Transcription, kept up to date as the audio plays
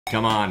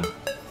Come on.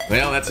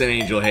 Well, that's an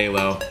Angel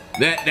Halo.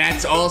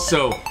 That's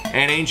also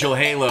an Angel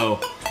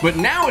Halo. But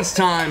now it's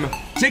time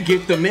to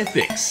get the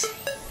Mythics.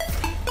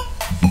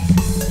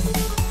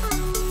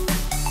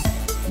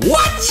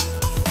 What?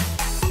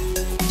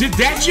 Did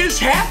that just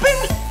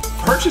happen?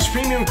 Purchase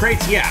premium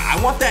crates. Yeah,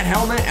 I want that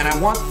helmet and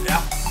I want...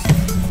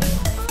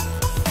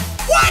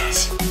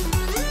 What?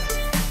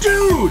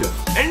 Dude!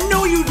 And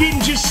no, you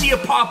didn't just see a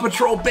Paw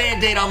Patrol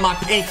Band-Aid on my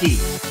pinky.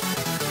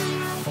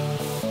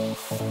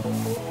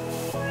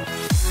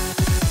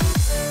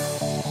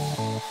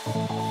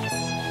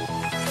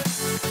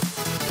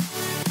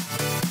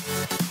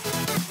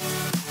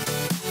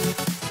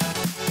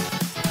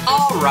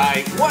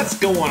 Alright, what's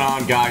going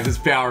on, guys? It's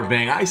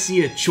Powerbang. I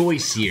see a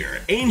choice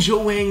here.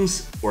 Angel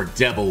Wings or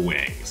Devil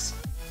Wings?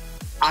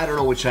 I don't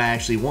know which I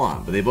actually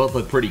want, but they both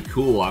look pretty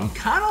cool. I'm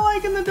kind of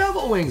liking the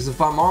Devil Wings, if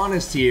I'm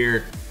honest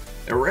here.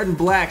 The red and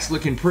black's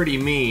looking pretty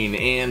mean,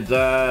 and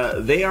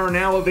they are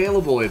now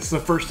available. It's the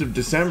 1st of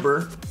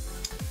December,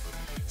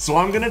 so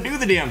I'm gonna do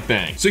the damn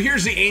thing. So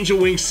here's the Angel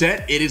Wings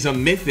set. It is a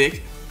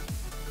Mythic,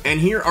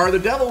 and here are the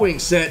Devil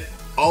Wings set,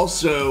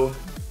 also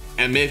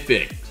a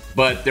Mythic.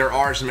 But there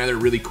are some other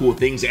really cool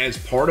things as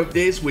part of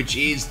this, which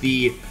is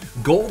the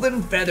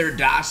Golden Feather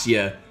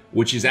Dacia,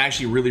 which is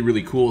actually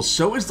really cool.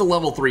 So is the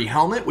level 3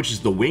 helmet, which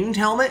is the winged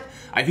helmet.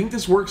 I think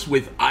this works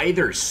with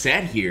either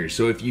set here.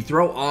 So if you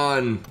throw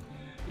on,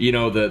 you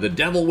know, the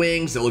Devil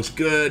Wings, it looks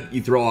good.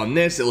 You throw on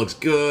this, it looks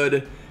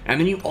good. And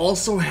then you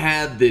also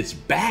have this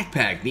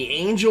backpack, the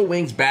Angel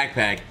Wings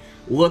backpack,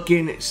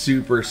 looking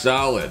super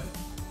solid.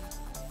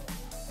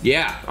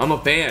 Yeah, I'm a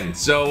fan.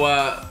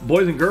 So,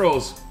 boys and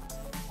girls,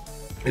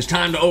 it's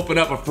time to open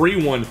up a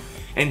free one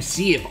and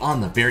see if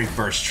on the very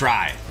first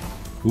try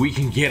we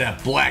can get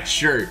a black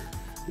shirt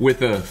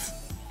with a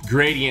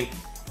gradient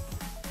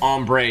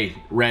ombre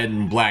red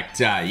and black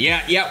tie.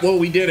 Yeah, well,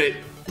 we did it.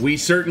 We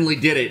certainly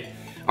did it.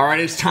 All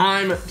right, it's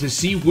time to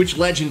see which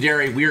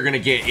legendary we are gonna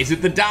get. Is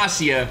it the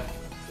Dacia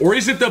or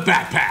is it the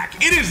backpack?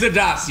 It is the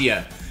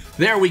Dacia.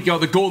 There we go.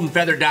 The Golden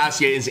Feather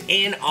Dacia is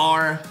in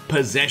our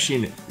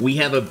possession. We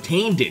have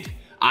obtained it.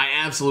 I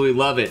absolutely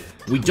love it.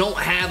 We don't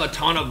have a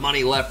ton of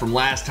money left from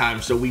last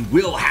time, so we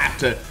will have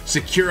to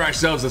secure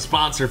ourselves a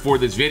sponsor for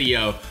this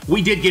video.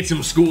 We did get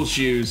some school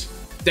shoes.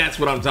 That's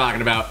what I'm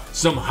talking about.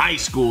 Some high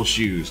school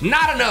shoes.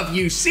 Not enough,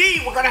 you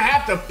see. We're gonna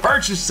have to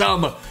purchase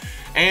some.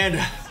 And,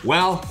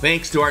 well,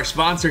 thanks to our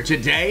sponsor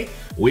today,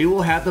 we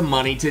will have the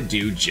money to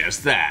do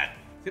just that.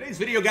 Today's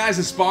video, guys,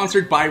 is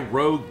sponsored by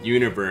Rogue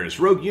Universe.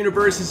 Rogue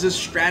Universe is a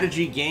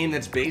strategy game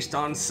that's based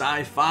on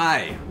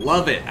sci-fi.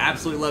 Love it.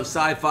 Absolutely love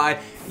sci-fi.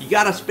 You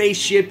got a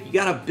spaceship, you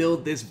gotta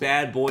build this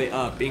bad boy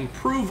up.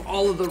 Improve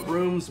all of the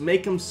rooms,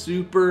 make them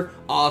super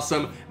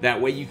awesome.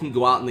 That way you can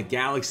go out in the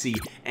galaxy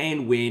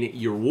and win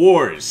your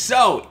wars.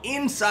 So,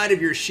 inside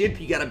of your ship,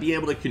 you gotta be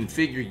able to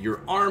configure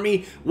your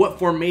army, what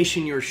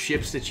formation your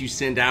ships that you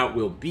send out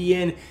will be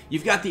in.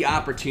 You've got the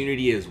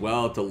opportunity as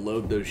well to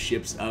load those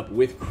ships up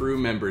with crew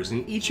members.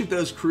 And each of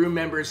those crew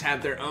members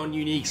have their own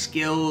unique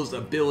skills,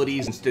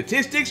 abilities, and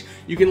statistics.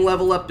 You can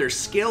level up their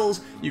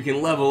skills, you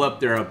can level up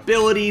their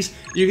abilities,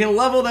 you can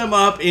level them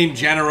up in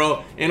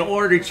general in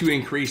order to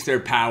increase their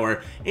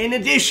power. In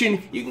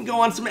addition, you can go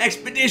on some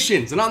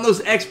expeditions, and on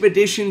those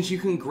expeditions you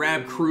can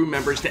grab crew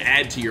members to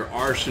add to your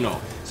arsenal.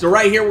 So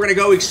right here we're gonna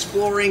go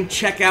exploring,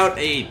 check out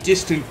a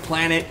distant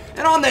planet,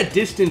 and on that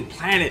distant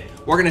planet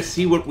we're gonna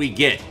see what we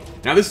get.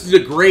 Now this is a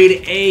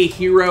grade A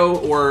hero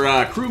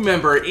or crew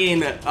member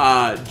in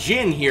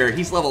Jin here.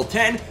 He's level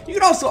 10. You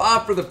can also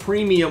opt for the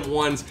premium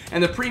ones,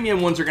 and the premium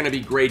ones are going to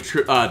be grade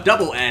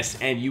double S,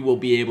 and you will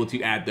be able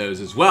to add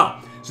those as well.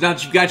 So now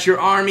that you've got your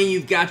army,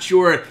 you've got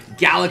your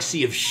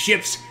galaxy of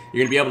ships,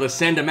 you're going to be able to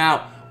send them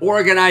out,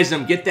 organize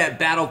them, get that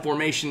battle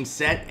formation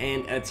set,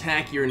 and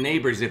attack your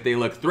neighbors if they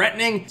look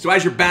threatening. So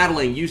as you're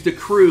battling, use the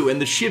crew and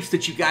the ships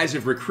that you guys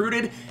have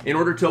recruited in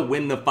order to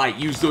win the fight.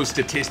 Use those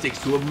statistics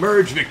to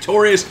emerge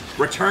victorious,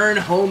 return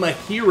home a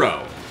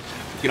hero.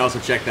 You can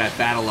also check that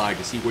battle log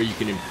to see where you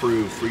can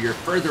improve for your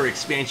further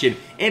expansion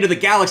into the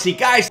galaxy.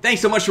 Guys,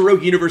 thanks so much to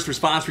Rogue Universe for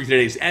sponsoring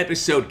today's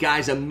episode.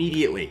 Guys,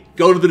 immediately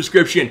go to the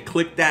description,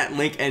 click that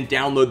link, and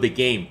download the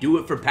game. Do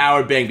it for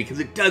Powerbang because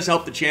it does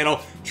help the channel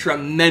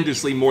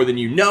tremendously more than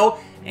you know.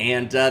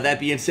 And that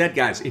being said,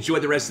 guys, enjoy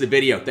the rest of the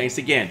video. Thanks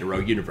again to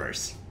Rogue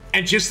Universe.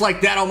 And just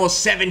like that,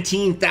 almost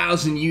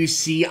 17,000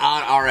 UC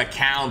on our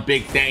account.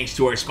 Big thanks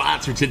to our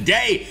sponsor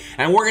today.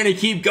 And we're going to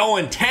keep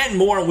going. 10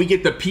 more and we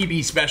get the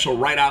PB special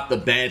right off the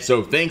bat.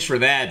 So thanks for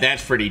that.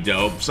 That's pretty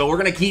dope. So we're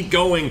going to keep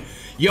going.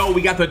 Yo,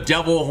 we got the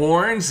Devil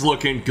Horns.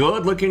 Looking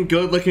good, looking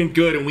good, looking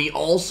good. And we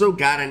also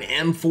got an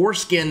M4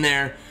 skin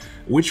there.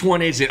 Which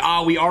one is it?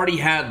 Oh, we already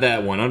have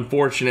that one.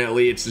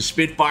 Unfortunately, it's the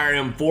Spitfire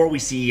M4. We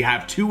see you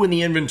have 2 in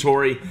the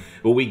inventory,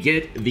 but we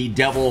get the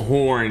Devil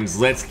Horns.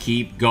 Let's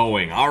keep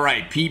going. All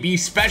right, PB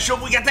special.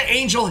 We got the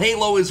Angel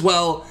Halo as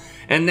well.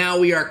 And now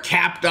we are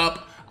capped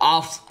up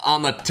off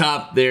on the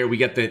top there. We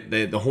got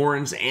the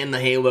horns and the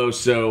halo,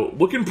 so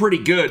looking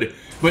pretty good.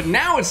 But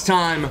now it's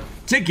time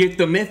to get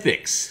the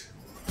Mythics.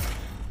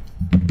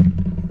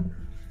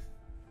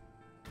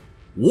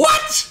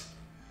 What?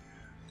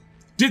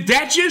 Did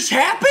that just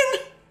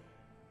happen?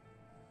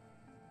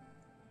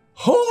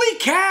 Holy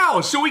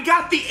cow! So we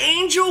got the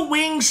Angel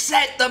Wing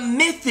set, the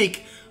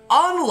Mythic,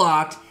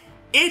 unlocked.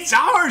 It's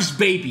ours,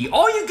 baby.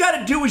 All you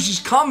gotta do is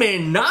just come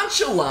in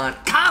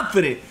nonchalant,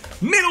 confident,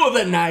 middle of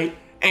the night,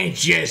 and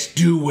just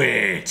do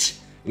it.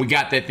 We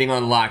got that thing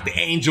unlocked, the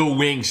Angel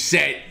Wing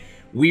set.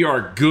 We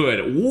are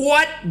good.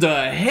 What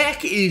the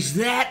heck is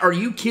that? Are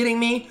you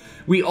kidding me?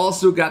 We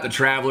also got the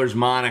Traveler's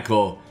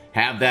Monocle.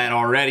 Have that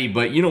already,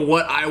 but you know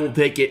what? I will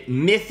take it.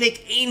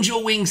 Mythic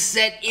Angel Wing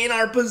set in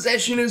our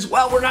possession as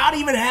well. We're not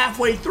even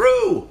halfway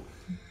through.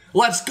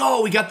 Let's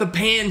go. We got the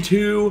pan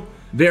too.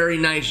 Very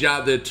nice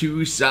job. The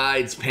two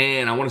sides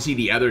pan. I want to see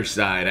the other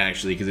side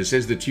actually, because it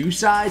says the two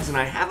sides, and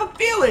I have a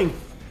feeling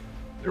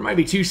there might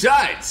be two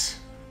sides.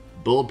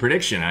 Bold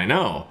prediction, I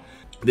know.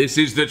 This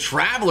is the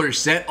Traveler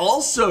set,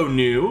 also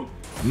new.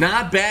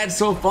 Not bad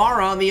so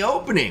far on the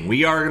opening.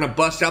 We are going to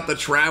bust out the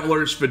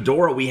Traveler's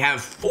Fedora. We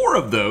have 4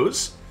 of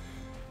those.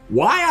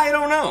 Why, I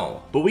don't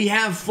know, but we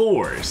have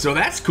 4, so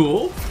that's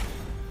cool.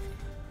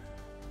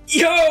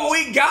 Yo,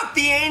 we got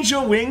the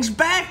Angel Wings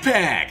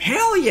backpack.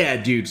 Hell yeah,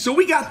 dude. So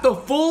we got the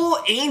full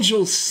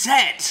Angel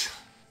set.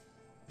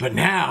 But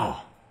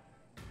now,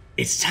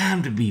 it's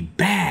time to be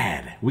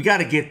bad. We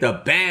gotta get the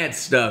bad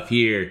stuff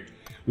here.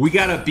 We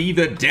gotta be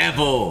the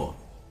devil.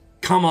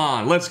 Come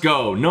on, let's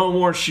go. No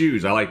more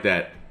shoes. I like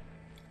that.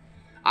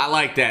 I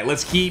like that.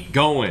 Let's keep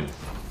going.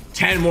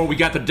 10 more. We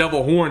got the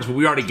double horns, but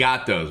we already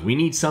got those. We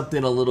need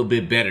something a little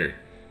bit better.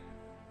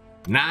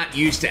 Not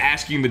used to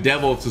asking the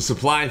devil to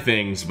supply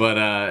things, but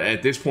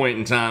at this point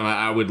in time,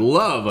 I would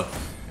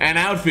love an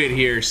outfit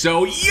here.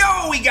 So,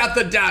 yo, we got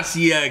the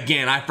Dacia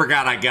again. I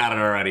forgot I got it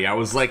already. I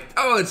was like,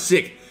 oh, that's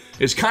sick.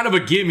 It's kind of a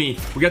gimme.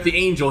 We got the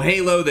Angel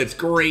Halo. That's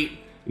great.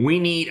 We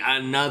need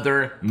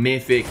another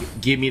Mythic.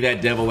 Give me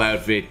that devil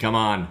outfit. Come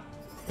on.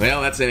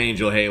 Well, that's an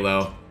Angel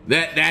Halo.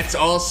 That's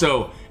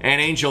also an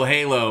Angel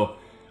Halo.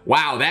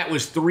 Wow, that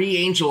was 3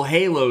 Angel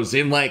Halos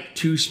in like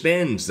 2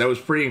 spins. That was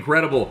pretty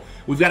incredible.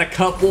 We've got a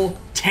couple,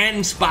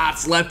 10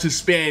 spots left to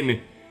spin.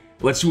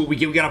 Let's see what we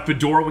get. We got a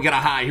Fedora, we got a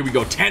high. Here we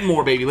go, 10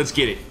 more, baby. Let's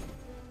get it.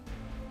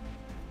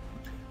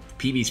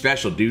 PB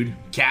special, dude.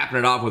 Capping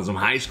it off with some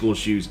high school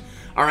shoes.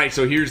 All right,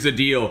 so here's the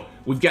deal.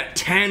 We've got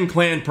 10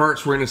 clan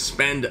perks we're gonna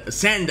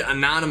send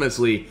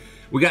anonymously.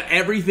 We got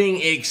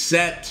everything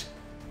except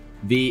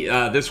the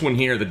this one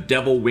here, the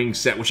Devil Wing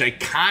set, which I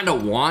kind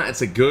of want.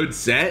 It's a good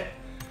set.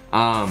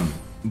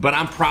 But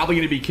I'm probably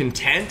going to be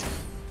content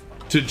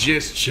to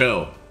just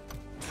chill.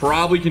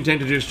 Probably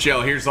content to just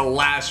chill. Here's the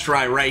last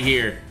try right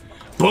here.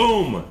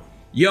 Boom!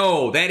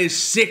 Yo, that is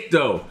sick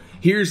though.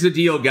 Here's the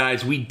deal,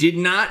 guys. We did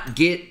not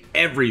get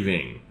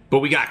everything, but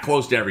we got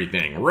close to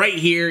everything. Right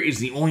here is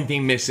the only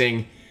thing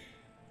missing.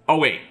 Oh,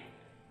 wait.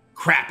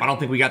 Crap, I don't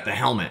think we got the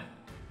helmet.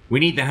 We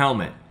need the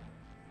helmet.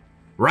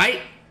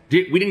 Right?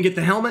 We didn't get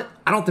the helmet?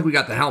 I don't think we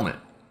got the helmet.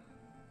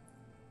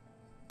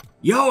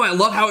 Yo, I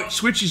love how it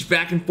switches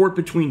back and forth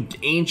between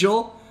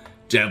Angel,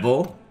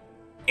 Devil,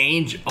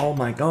 Angel. Oh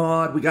my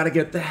god, we gotta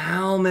get the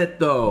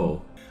helmet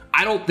though.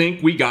 I don't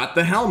think we got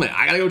the helmet.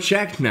 I gotta go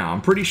check now.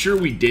 I'm pretty sure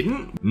we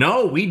didn't.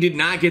 No, we did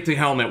not get the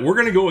helmet. We're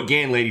gonna go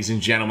again, ladies and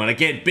gentlemen.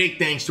 Again, big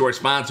thanks to our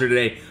sponsor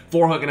today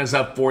for hooking us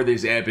up for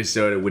this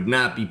episode. It would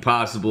not be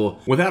possible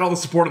without all the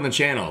support on the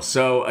channel.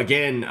 So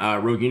again,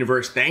 Rogue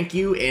Universe, thank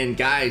you. And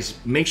guys,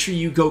 make sure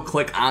you go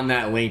click on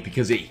that link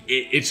because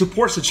it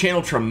supports the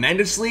channel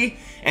tremendously.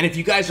 And if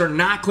you guys are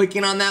not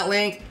clicking on that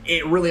link,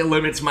 it really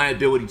limits my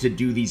ability to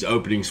do these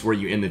openings for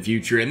you in the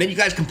future. And then you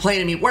guys complain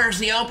to me, where's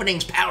the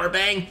openings,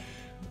 Powerbang?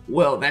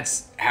 Well,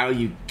 that's how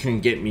you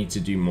can get me to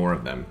do more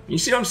of them. You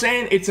see what I'm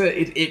saying?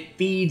 It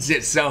feeds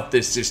itself,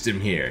 this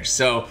system here.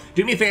 So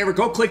do me a favor,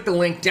 go click the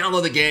link,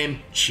 download the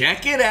game,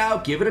 check it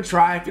out, give it a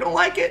try. If you don't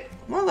like it,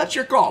 well, that's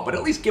your call, but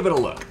at least give it a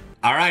look.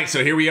 All right,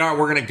 so here we are.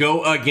 We're gonna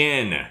go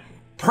again.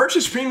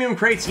 Purchase premium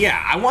crates.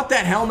 Yeah, I want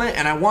that helmet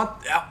and I want...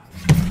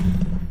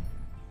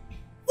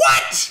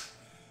 What?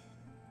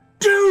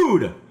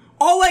 Dude,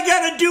 all I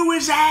gotta do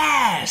is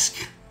ask.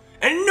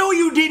 And no,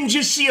 you didn't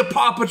just see a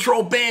Paw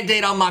Patrol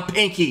Band-Aid on my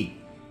pinky.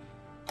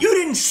 You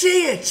didn't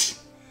see it.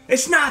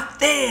 It's not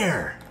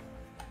there.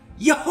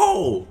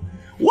 Yo,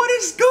 what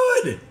is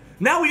good?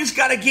 Now we just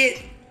gotta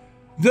get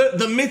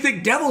the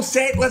Mythic Devil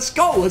set. Let's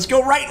go. Let's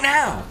go right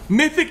now.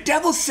 Mythic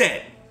Devil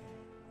set.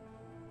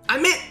 I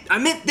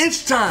meant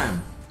this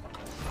time.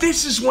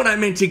 This is when I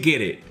meant to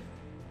get it.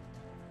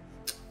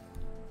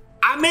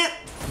 I meant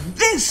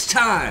this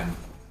time.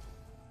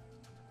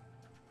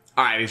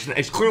 All right,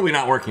 it's clearly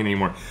not working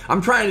anymore.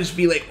 I'm trying to just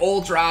be like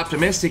ultra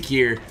optimistic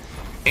here.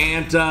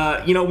 And,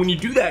 you know, when you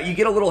do that, you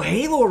get a little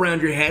halo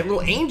around your head, a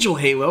little angel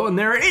halo, and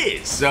there it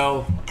is.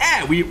 So,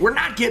 yeah, we're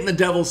not getting the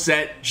devil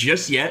set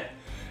just yet.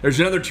 There's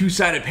another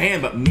two-sided pan,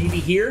 but maybe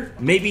here,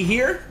 maybe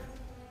here.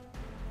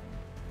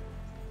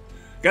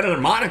 Got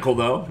another monocle,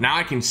 though. Now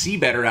I can see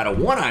better out of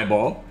one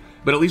eyeball,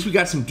 but at least we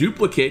got some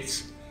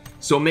duplicates.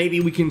 So maybe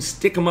we can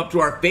stick them up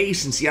to our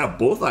face and see out of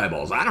both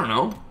eyeballs. I don't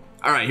know.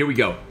 All right, here we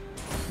go.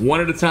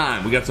 One at a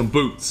time. We got some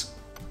boots.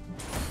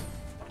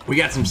 We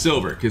got some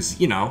silver, because,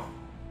 you know,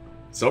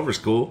 Silver's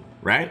cool,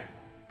 right?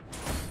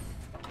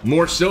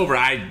 More silver.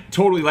 I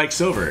totally like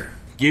silver.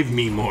 Give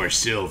me more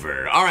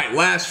silver. All right,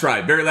 last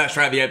try. Very last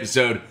try of the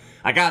episode.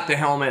 I got the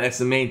helmet. That's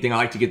the main thing. I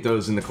like to get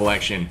those in the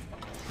collection.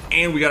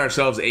 And we got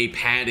ourselves a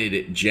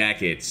padded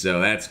jacket, so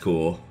that's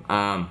cool.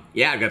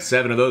 Yeah, I've got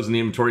 7 of those in the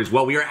inventory as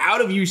well. We are out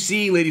of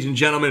UC, ladies and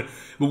gentlemen,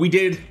 but we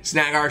did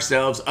snag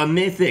ourselves a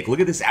mythic. Look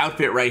at this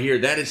outfit right here.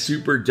 That is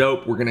super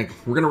dope. We're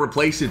gonna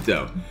replace it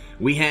though.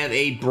 We have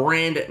a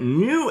brand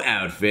new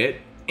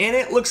outfit, and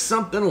it looks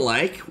something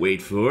like,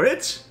 wait for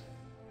it.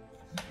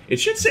 It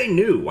should say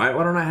new. Why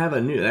don't I have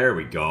a new? There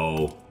we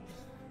go.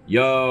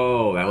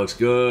 Yo, that looks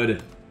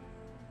good.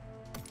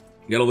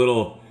 Got a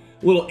little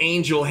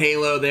angel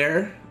halo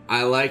there.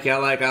 I like.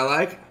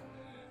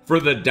 For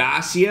the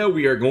Dacia,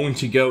 we are going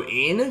to go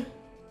in,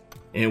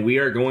 and we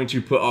are going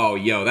to put, oh,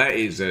 yo, that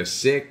is a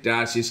sick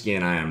Dacia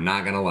skin, I am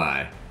not gonna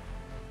lie.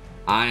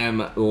 I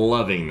am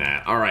loving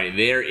that. All right,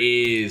 there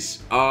is,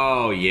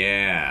 oh,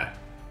 yeah.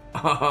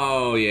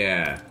 Oh,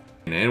 yeah.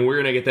 And we're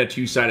gonna get that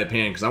 2-sided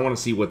pan, because I want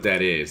to see what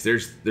that is.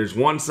 There's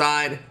one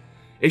side,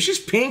 it's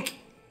just pink.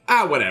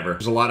 Ah, whatever.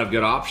 There's a lot of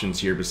good options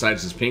here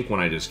besides this pink one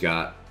I just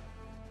got.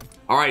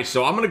 All right,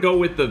 so I'm gonna go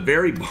with the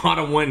very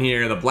bottom one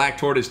here, the Black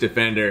Tortoise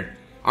Defender.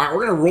 All right,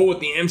 we're gonna roll with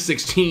the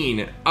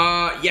M16.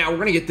 Yeah, we're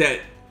gonna get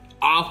that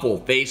awful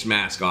face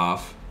mask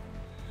off.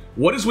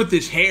 What is with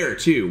this hair,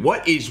 too?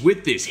 What is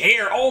with this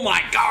hair? Oh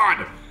my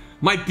God!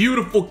 My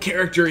beautiful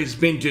character has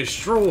been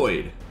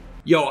destroyed.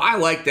 Yo, I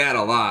like that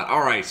a lot.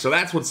 All right, so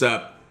that's what's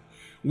up.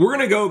 We're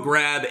gonna go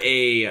grab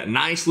a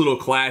nice little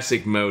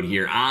classic mode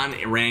here on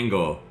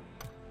Wrangle.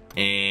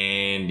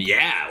 And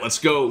yeah, let's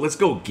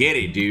go get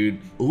it, dude.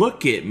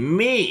 Look at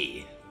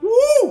me.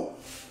 Woo!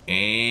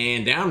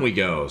 And down we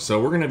go.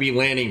 So we're gonna be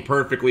landing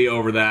perfectly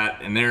over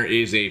that, and there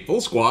is a full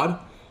squad,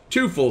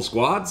 2 full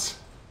squads.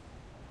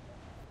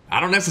 I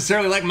don't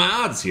necessarily like my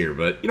odds here,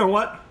 but you know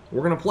what?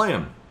 We're gonna play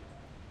them.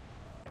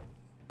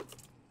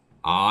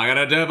 Oh, I got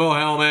a devil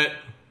helmet.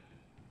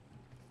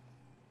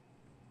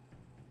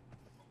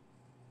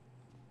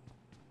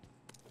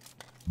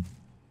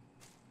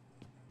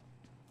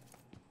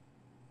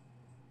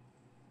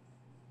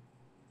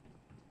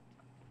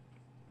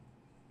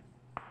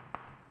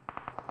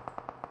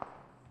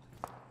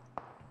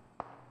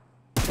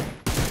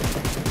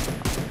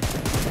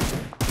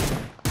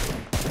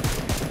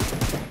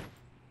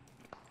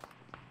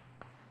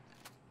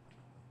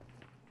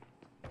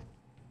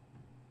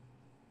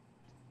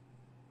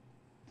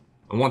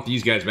 I want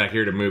these guys back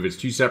here to move. It's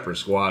 2 separate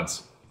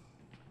squads.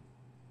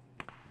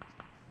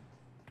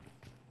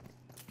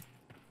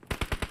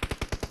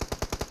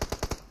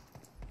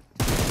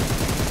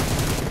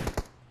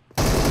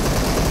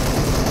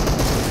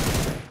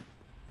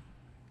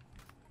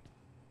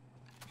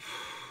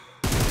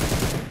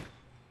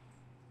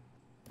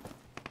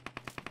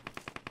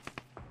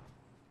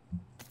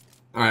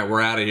 All right,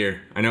 we're out of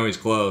here. I know he's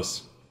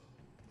close.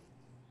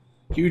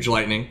 Huge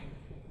lightning.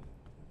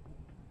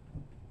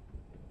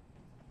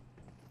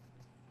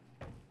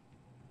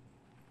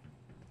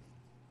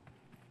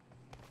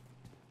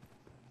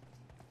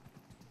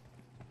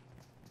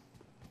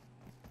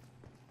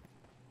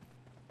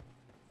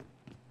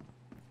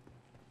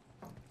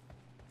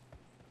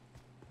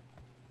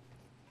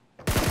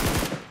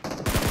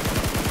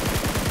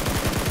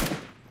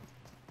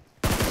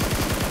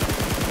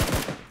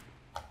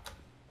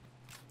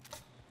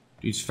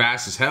 Dude's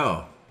fast as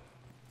hell.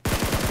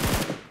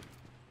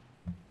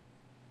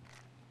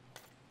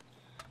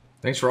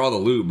 Thanks for all the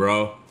loot,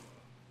 bro.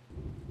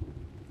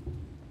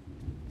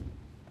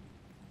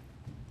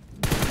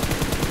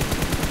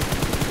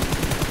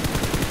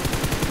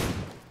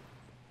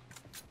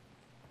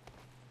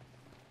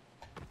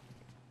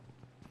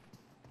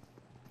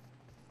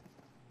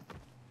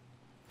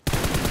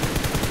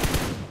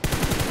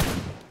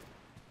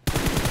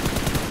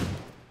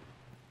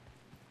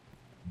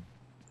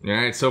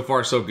 Alright, so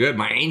far so good.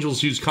 My Angel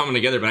suit's coming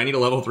together, but I need a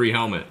level 3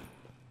 helmet.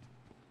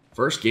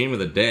 First game of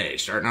the day,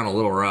 starting out a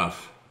little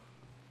rough.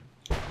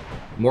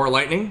 More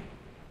lightning.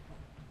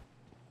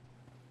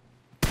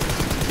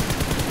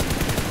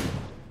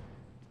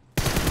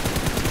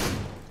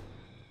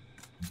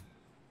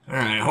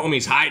 Alright,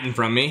 homie's hiding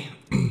from me.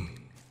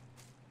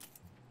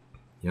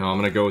 Yo, I'm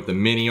gonna go with the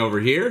mini over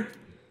here.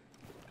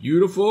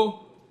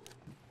 Beautiful.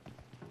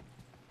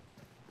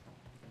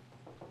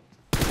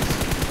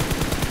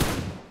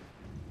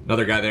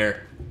 Another guy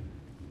there.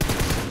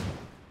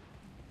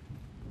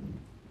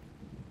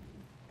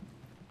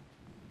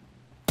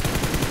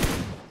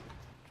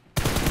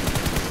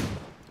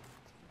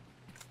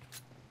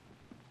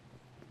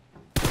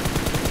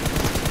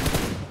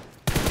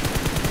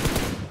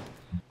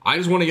 I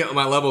just want to get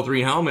my level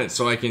 3 helmet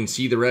so I can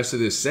see the rest of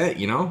this set,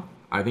 you know?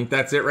 I think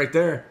that's it right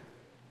there.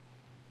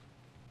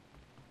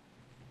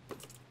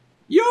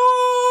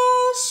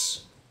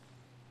 Yes!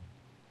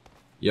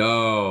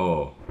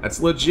 Yo, that's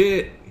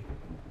legit.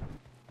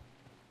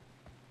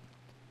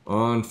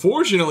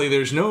 Unfortunately,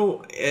 there's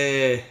no,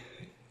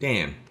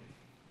 damn.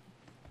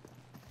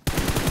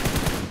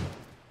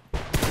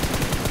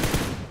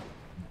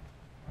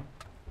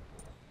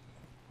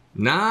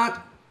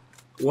 Not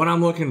what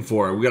I'm looking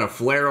for. We got a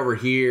flare over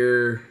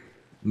here.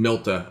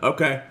 Milta.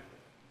 Okay.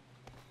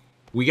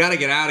 We got to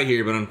get out of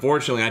here, but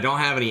unfortunately, I don't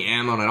have any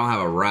ammo and I don't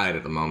have a ride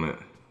at the moment.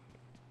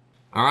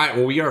 All right,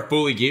 well, we are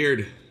fully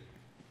geared.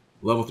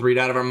 Level 3'd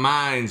out of our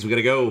minds. We got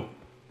to go.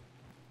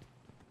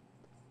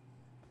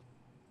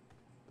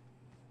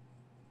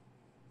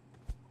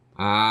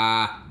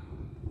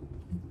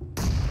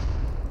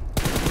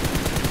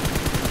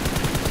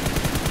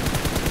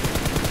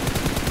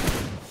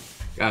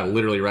 Got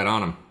literally right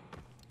on him.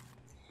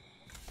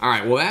 All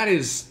right, well, that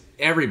is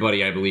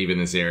everybody, I believe, in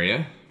this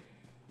area.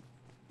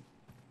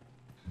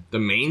 The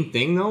main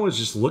thing, though, is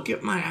just look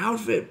at my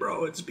outfit,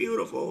 bro. It's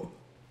beautiful.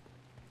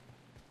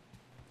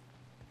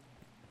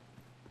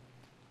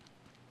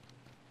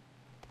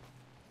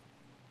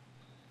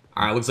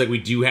 All right, looks like we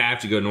do have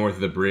to go north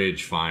of the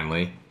bridge,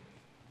 finally.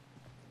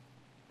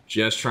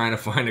 Just trying to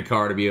find a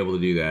car to be able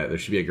to do that. There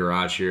should be a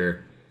garage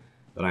here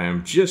that I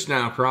am just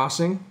now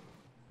crossing.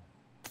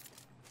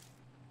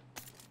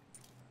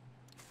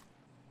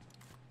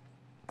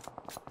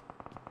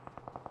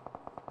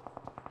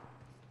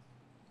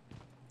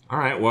 All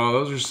right, well,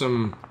 those are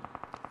some...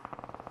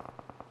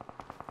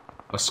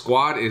 A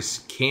squad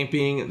is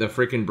camping the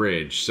freaking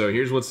bridge. So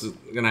here's what's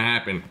gonna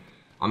happen.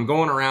 I'm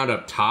going around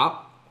up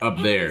top, up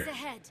there.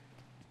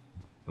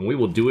 And we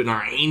will do it in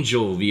our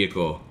Angel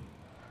vehicle.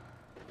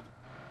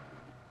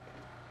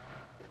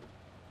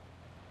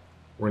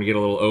 We're gonna get a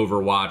little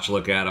Overwatch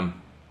look at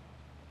them.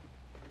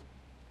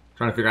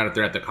 Trying to figure out if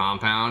they're at the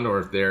compound or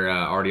if they're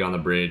already on the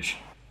bridge.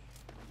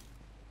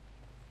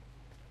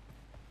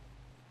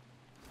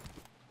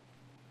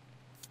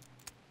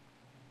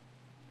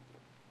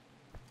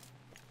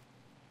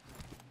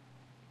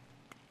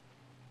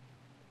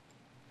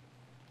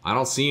 I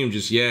don't see him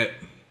just yet.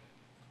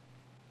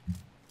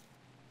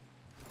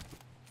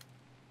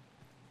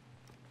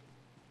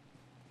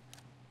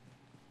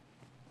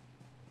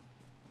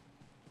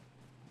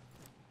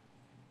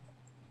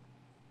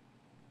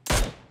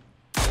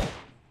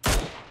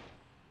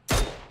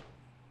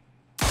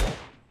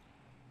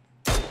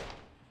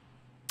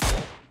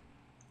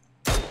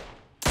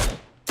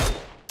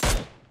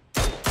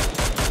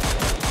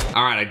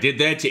 Alright, I did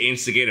that to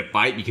instigate a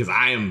fight because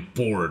I am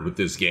bored with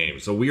this game.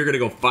 So we are going to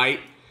go fight.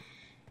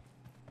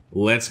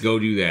 Let's go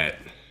do that.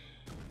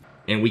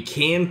 And we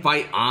can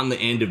fight on the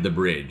end of the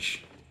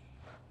bridge.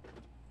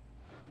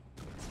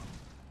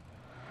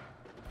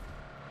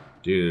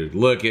 Dude,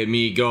 look at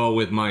me go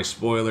with my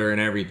spoiler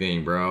and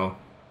everything, bro.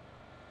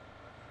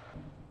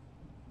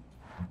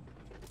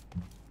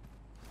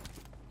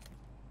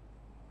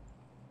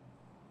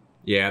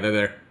 Yeah, they're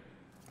there.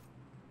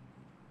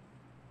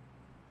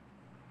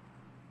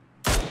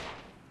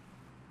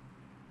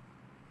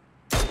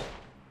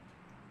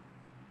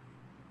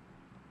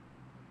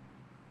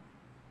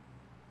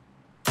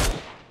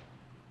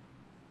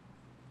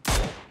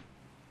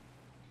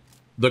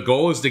 The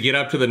goal is to get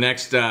up to the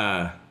next,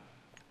 Bro,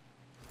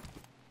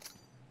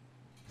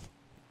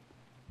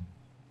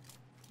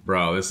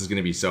 this is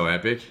gonna be so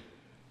epic.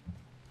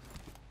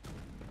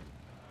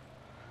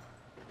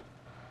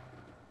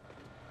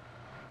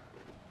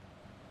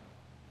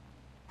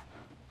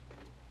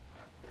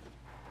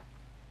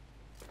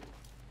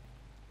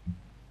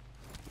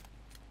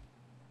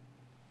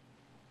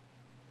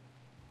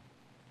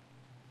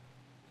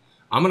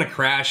 I'm gonna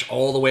crash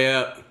all the way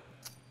up.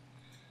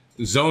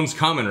 Zone's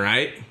coming,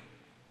 right?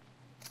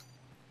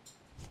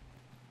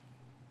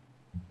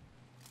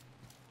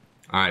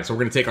 Alright, so we're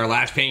gonna take our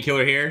last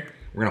painkiller here.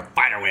 We're gonna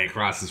fight our way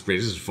across this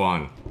bridge. This is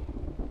fun.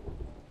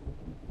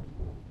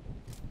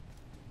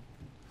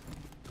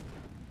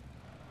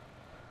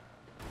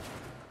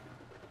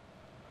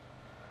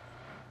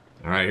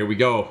 Alright, here we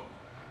go.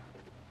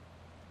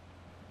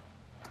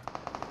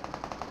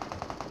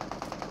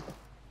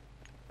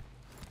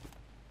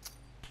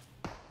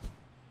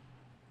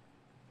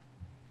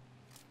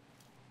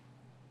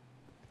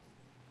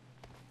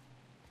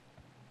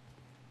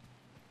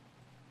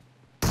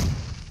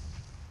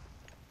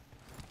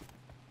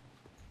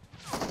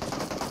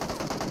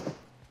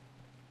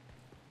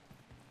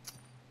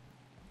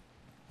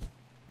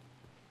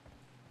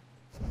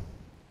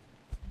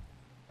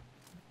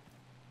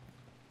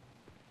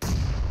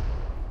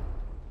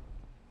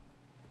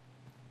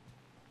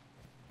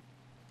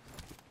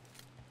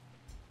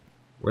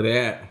 Where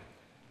they at?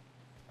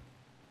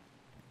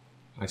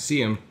 I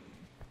see him.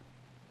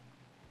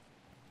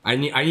 I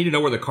need to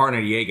know where the Car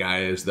 98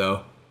 guy is,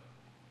 though.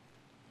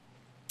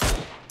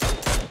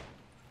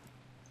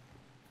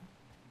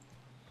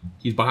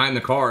 He's behind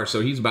the car,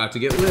 so he's about to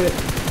get lit.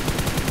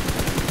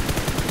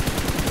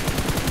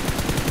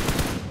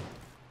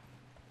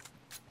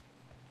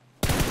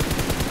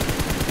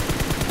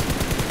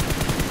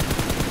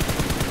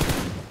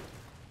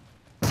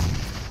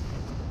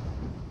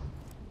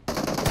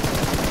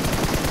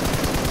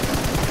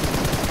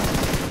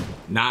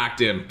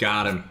 Knocked him.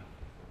 Got him.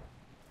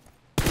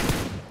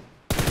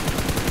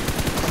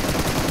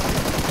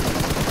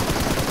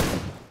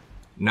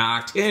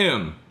 Knocked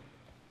him.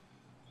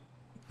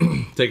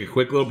 Take a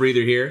quick little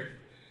breather here.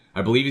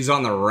 I believe he's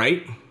on the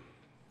right.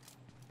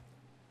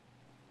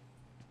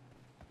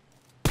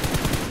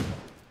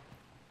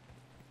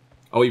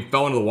 Oh, he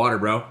fell into the water,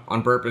 bro.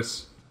 On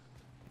purpose.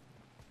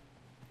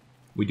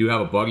 We do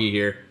have a buggy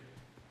here.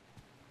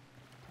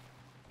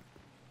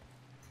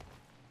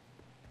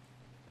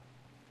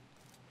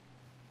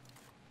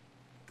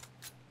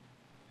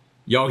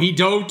 Yo, he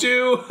dove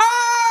too. Ah,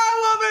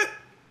 I love it.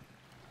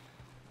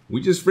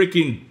 We just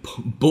freaking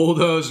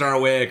bulldozed our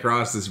way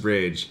across this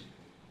bridge.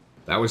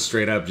 That was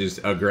straight up just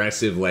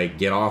aggressive, like,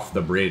 get off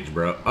the bridge,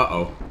 bro.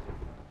 Uh-oh.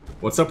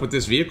 What's up with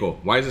this vehicle?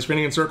 Why is it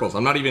spinning in circles?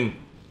 I'm not even...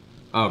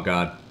 Oh,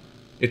 God.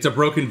 It's a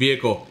broken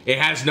vehicle. It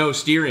has no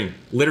steering,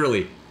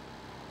 literally.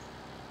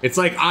 It's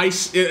like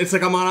ice. It's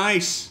like I'm on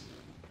ice.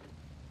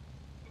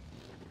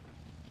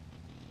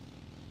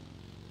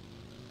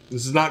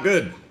 This is not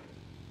good.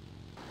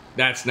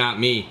 That's not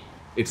me.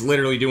 It's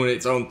literally doing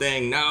its own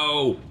thing.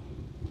 No!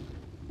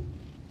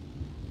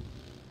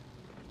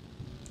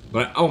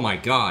 But, oh my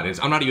God.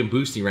 I'm not even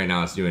boosting right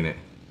now. It's doing it.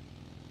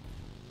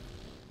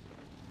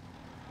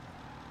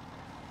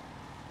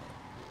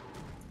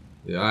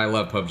 Yeah, I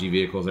love PUBG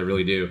vehicles. I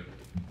really do.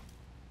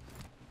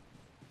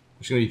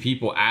 There's gonna be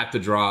people at the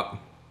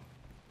drop.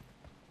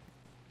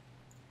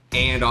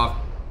 And off.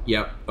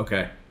 Yep,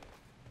 okay.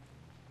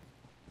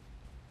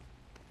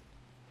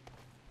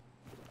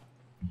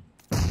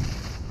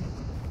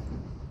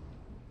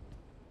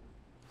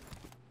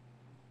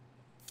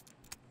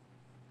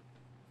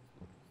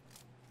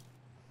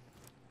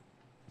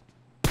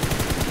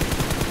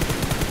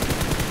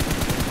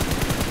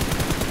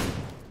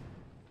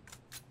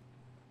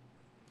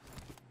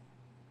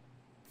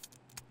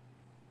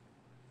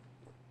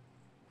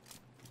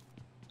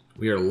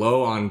 We are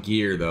low on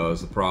gear, though,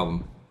 is the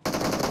problem.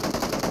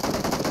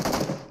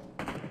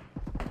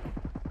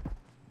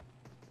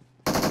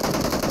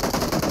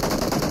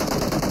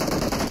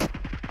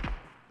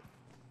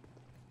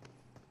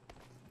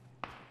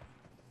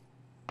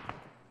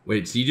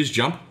 Wait, did he just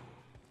jump?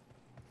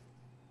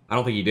 I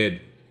don't think he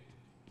did.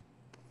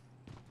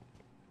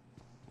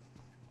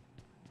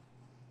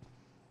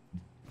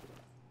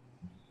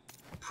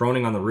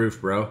 Proning on the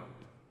roof, bro.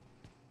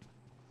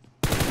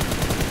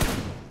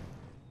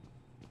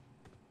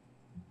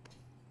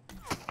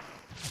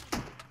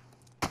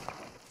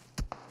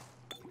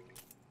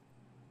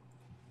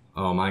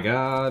 Oh my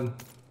God.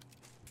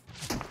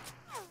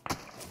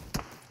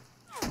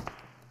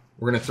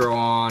 We're gonna throw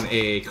on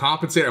a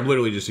compensator. I'm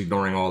literally just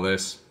ignoring all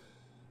this.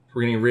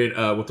 We're getting rid,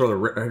 we'll throw the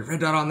red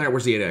dot on there.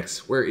 Where's the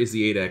 8X? Where is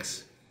the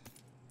 8X?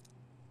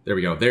 There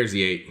we go, there's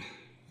the 8.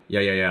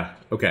 Yeah.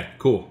 Okay,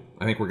 cool.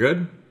 I think we're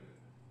good.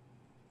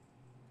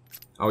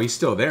 Oh, he's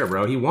still there,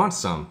 bro. He wants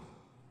some.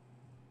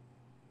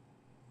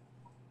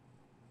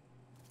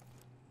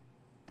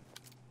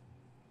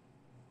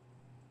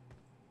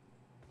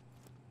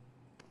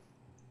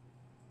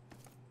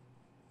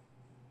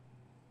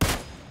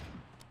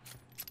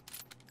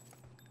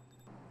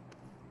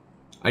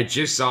 I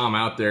just saw him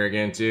out there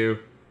again, too.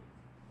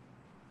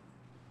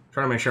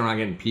 Trying to make sure I'm not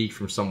getting peeked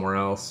from somewhere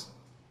else.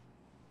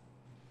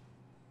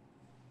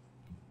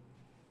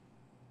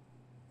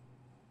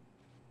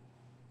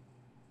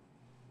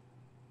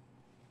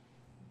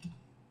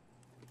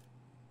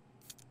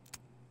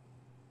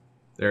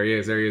 There he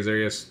is, there he is, there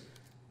he is.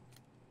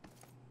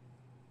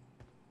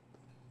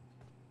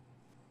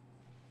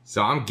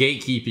 So I'm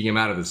gatekeeping him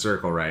out of the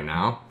circle right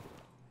now.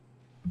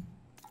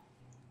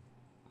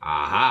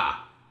 Aha!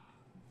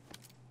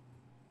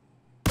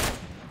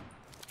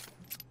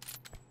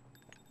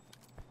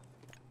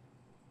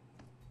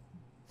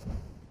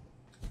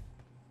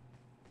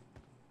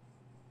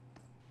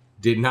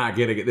 Did not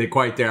get it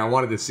quite there. I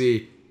wanted to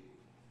see.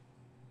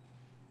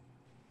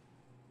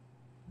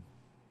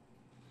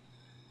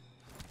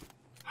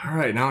 All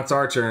right, now it's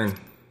our turn.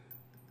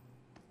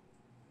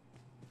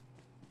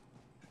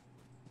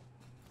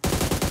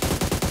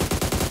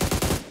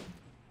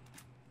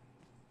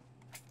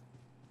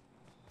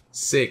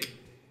 Sick.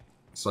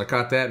 So I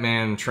caught that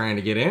man trying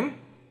to get in.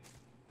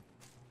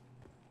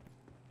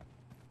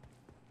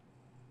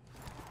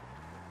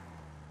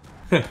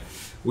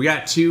 We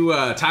got 2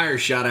 tires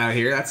shot out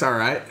here. That's all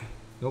right.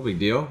 No big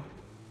deal.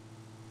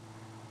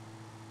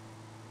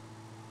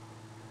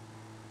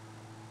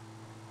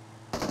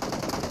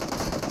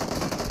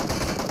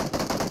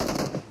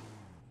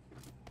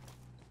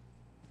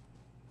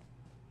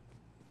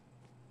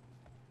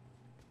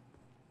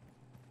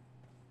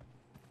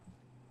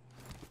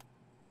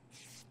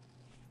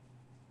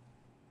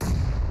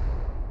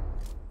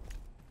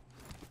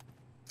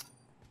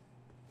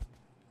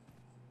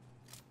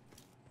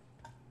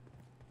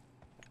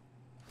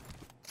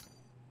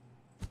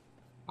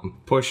 I'm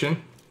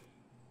pushing.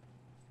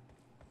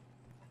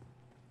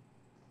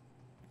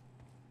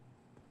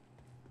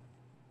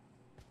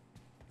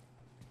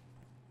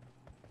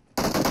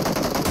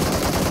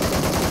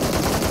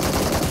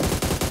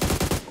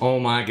 Oh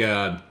my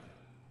God.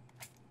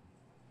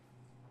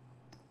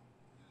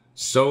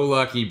 So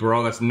lucky,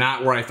 bro. That's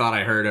not where I thought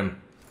I heard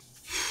him.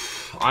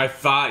 I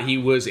thought he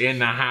was in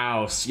the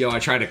house. Yo, I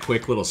tried a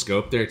quick little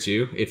scope there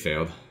too. It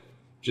failed.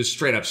 Just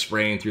straight up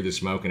spraying through the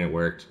smoke and it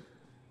worked.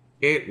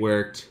 It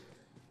worked.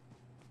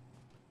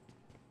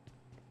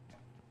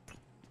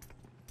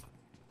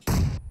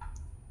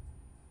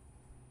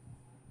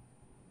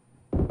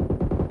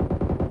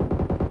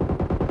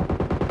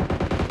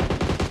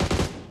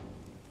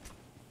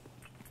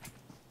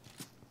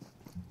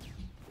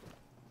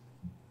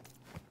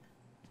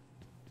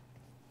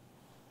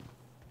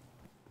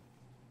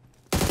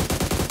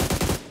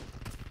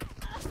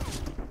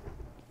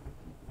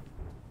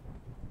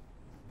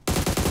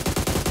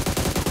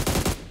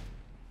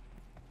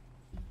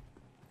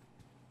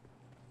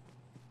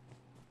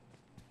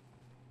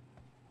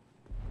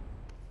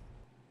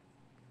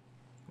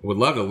 Would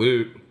love to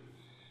loot.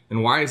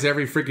 And why is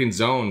every freaking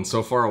zone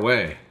so far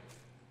away?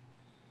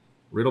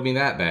 Riddle me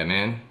that,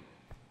 Batman.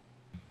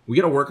 We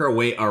gotta work our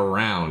way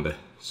around.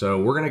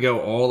 So we're gonna go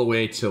all the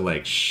way to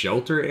like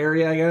shelter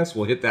area, I guess.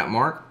 We'll hit that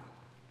mark.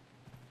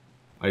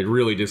 I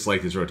really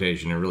dislike this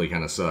rotation. It really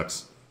kind of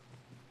sucks.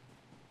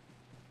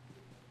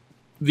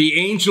 The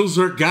angels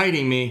are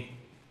guiding me.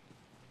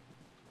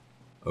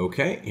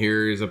 Okay,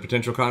 here is a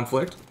potential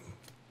conflict.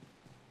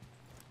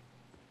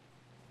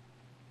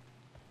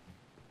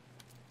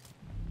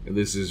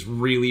 This is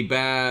really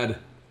bad.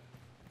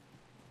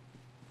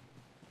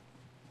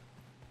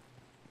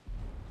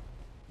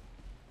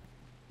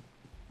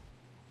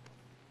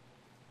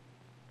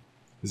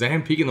 Is that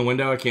him peeking the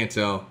window? I can't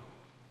tell.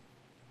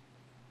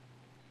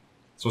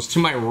 So it's to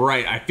my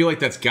right. I feel like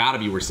that's gotta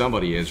be where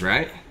somebody is,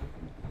 right?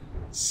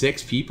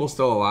 6 people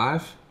still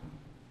alive?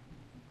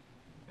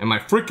 And my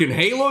freaking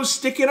halo's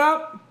sticking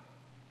up?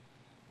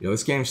 Yo,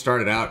 this game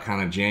started out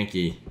kind of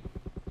janky.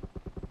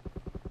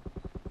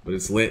 But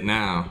it's lit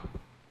now.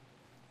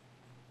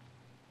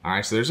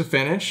 Alright, so there's a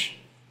finish.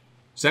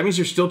 So that means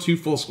there's still 2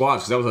 full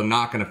squads, because that was a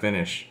not gonna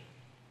finish.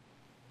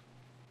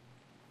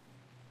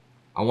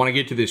 I want to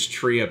get to this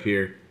tree up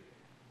here.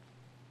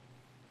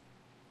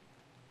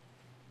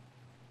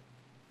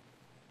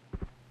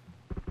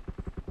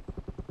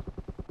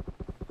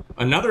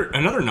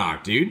 Another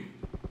knock, dude.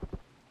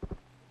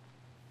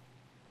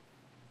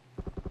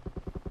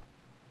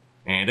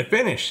 And a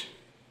finish.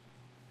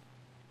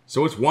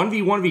 So it's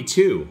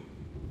 1v1v2.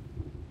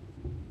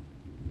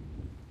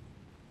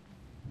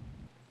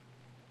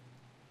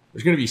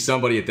 There's gonna be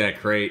somebody at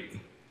that crate.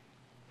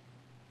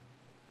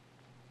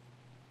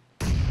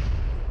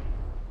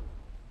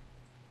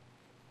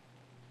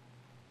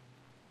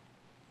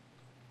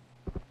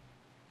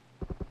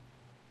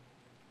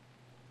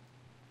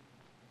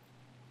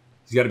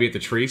 He's got to be at the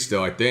tree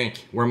still, I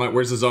think.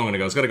 Where's the zone gonna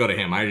go? It's gotta go to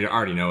him. I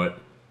already know it.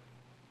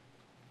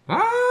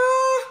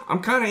 Ah, I'm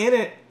kind of in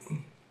it.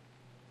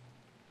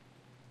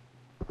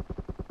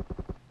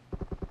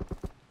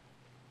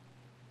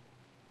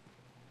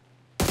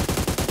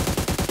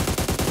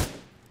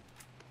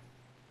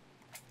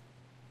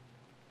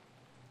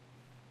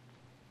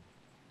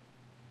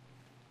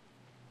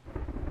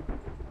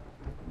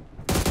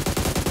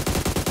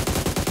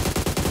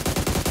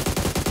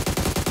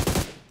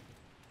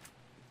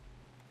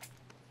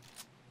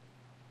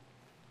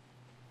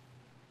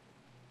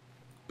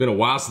 Been a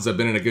while since I've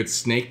been in a good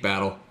snake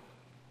battle.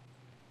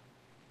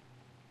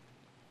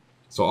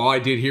 So all I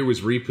did here was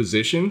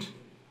repositioned.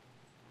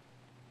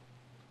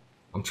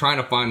 I'm trying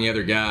to find the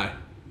other guy.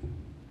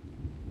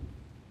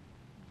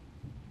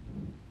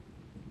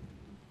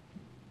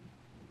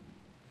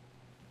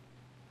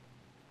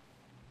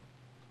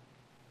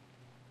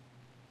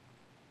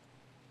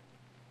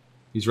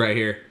 He's right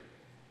here.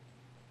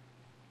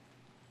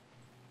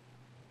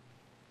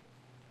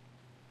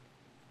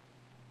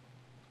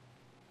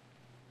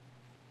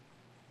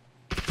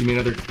 Give me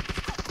another.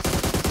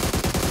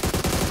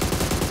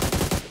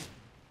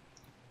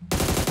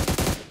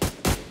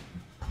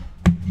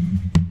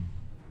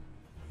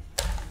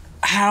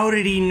 How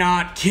did he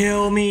not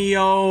kill me,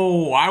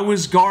 yo? I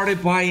was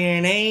guarded by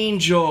an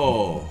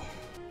angel.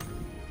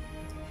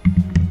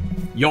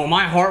 Yo,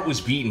 my heart was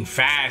beating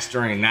fast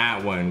during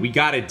that one. We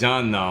got it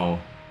done, though.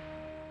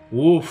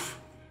 Woof.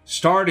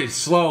 Started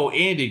slow,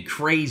 ended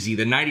crazy.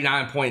 The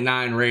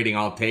 99.9 rating,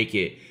 I'll take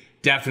it.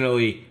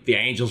 Definitely, the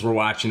angels were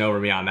watching over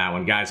me on that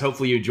one, guys.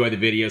 Hopefully you enjoyed the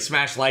video.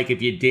 Smash like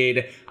if you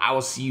did. I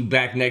will see you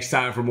back next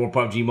time for more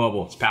PUBG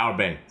Mobile. It's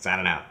Powerbang,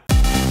 signing out.